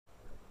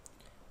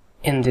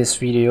In this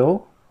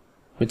video,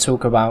 we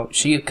talk about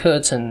sheer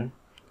curtain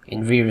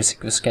in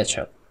realistic with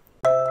SketchUp.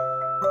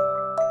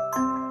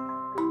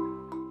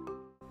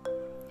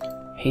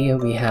 Here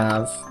we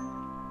have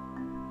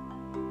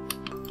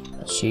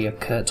a sheer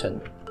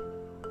curtain.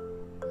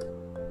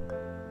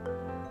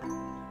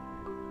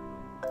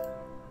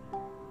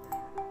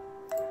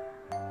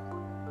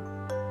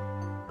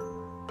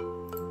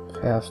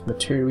 We have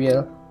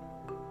material.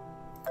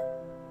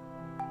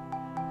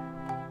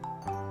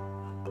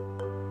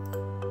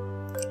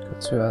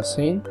 Go to our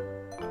scene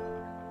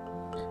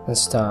and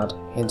start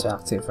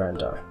interactive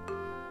render.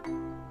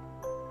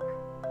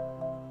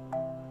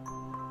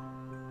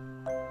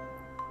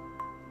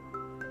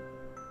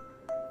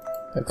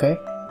 Okay,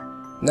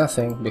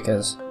 nothing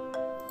because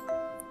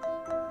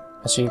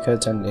a sheer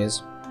curtain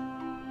is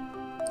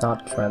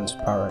not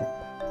transparent.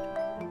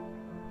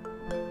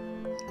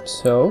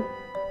 So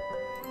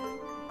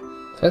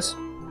first,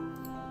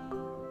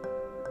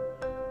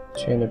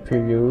 change the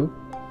preview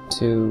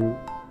to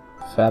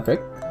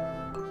fabric.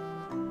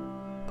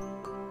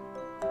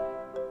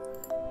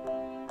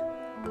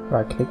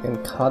 Right click and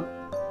cut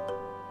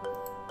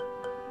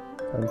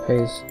and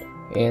paste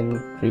in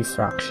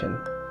refraction.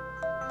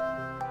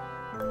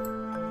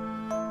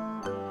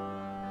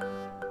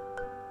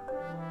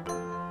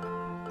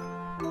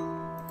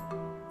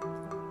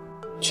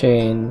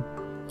 Change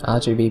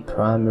RGB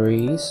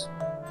primaries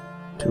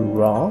to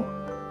raw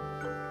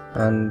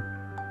and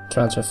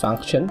transfer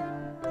function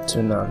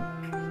to none.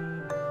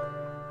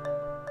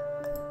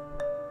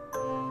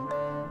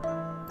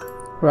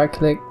 Right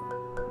click,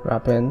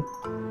 wrap in,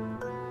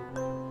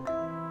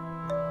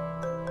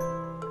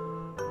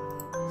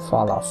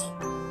 fall off.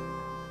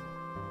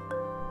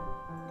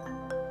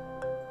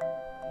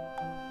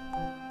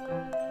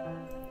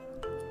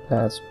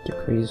 Let's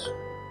decrease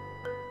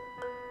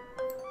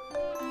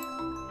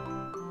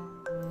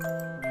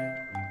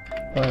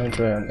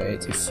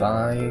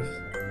 185.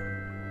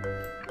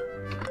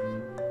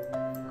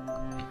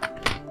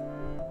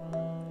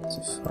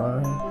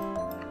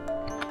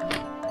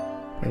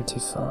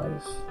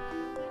 85.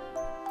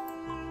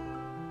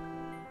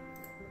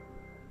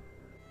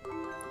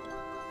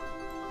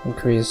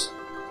 Increase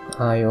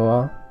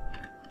IOR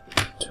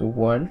to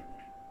 1.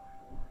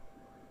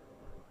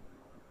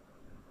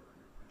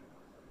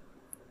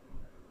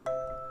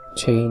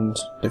 Change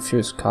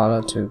diffuse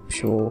color to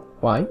pure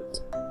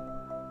white.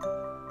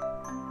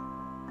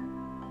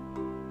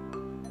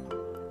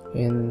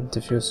 In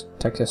diffuse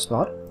texture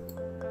slot,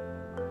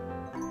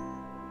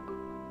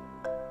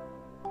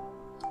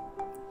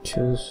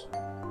 choose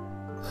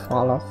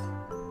fall off.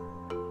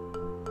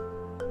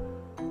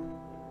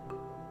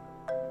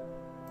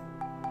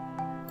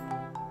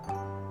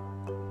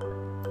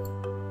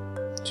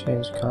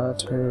 Change color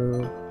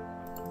to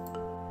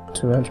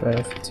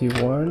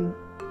 251.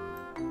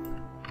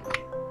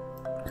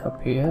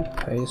 Copy it,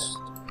 paste.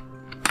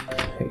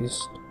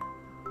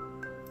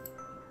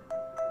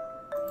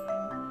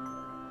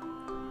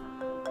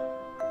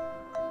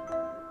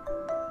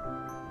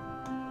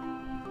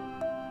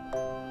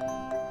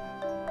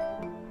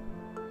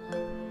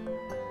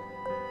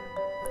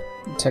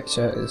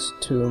 Texture is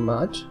too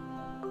much.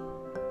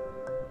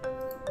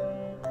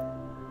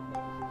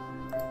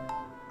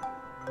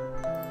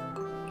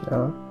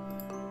 Now,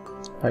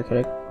 right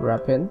click,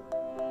 wrap in,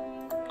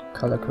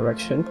 color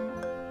correction,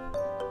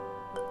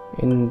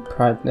 in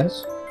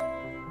brightness,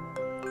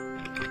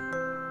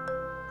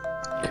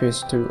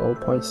 increase to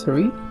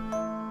 0.3,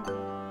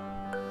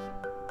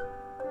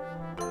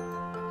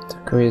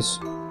 decrease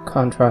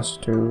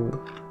contrast to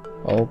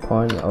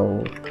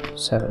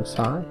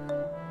 0.075.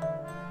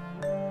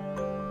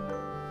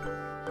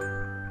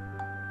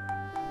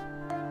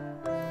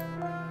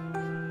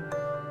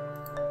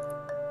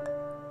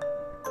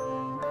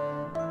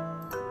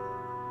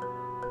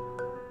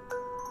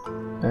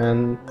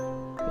 And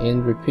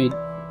in repeat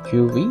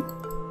UV,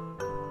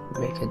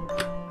 make it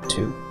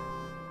 2.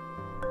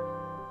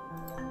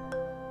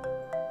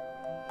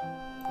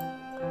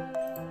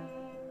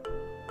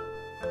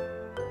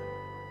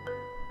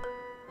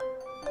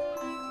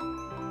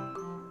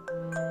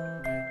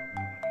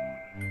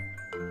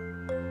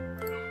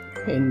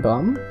 In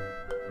BOM,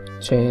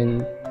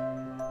 change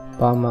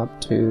BOM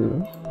up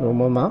to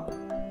normal map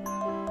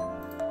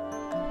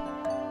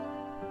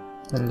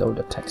and load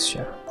the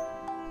texture.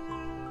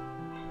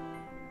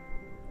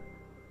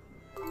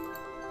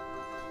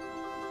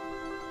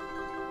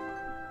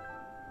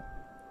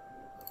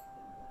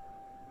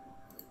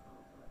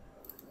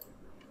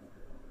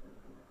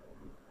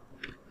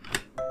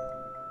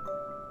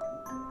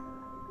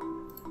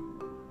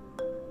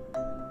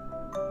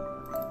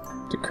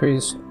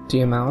 Decrease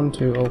the amount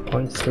to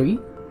 0.3.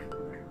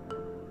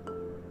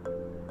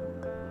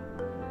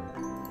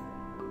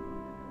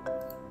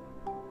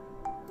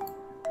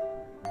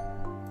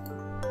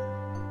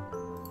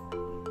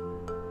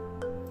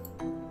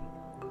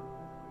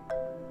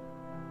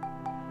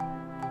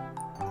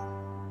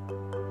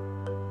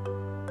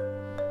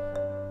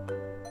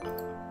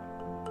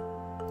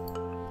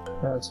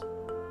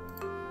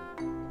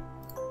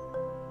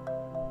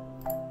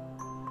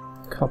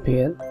 copy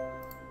it.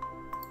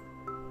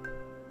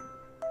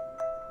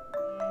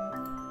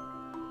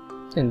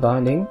 In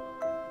binding,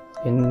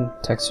 in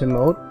texture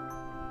mode,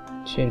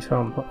 change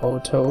from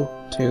auto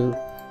to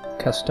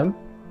custom.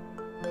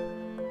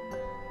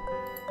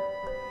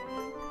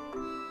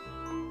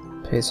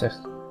 Paste a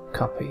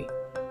copy.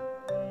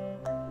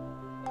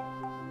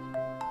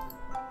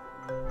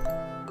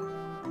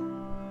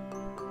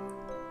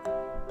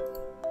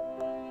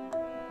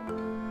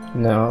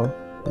 Now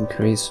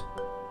increase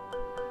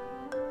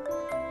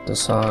the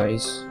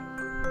size.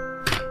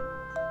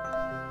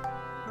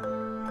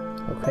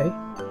 Okay.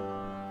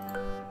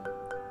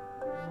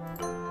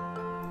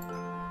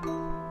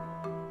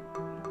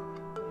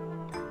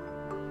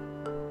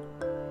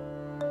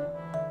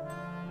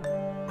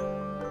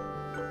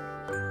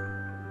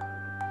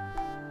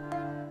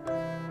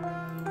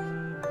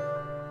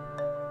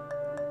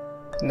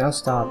 Now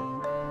start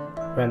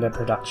render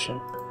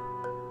production.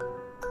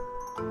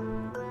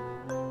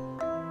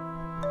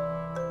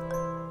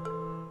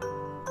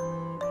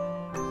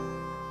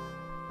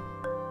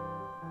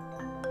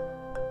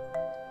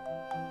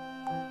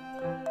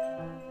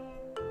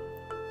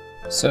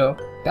 So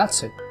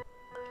that's it.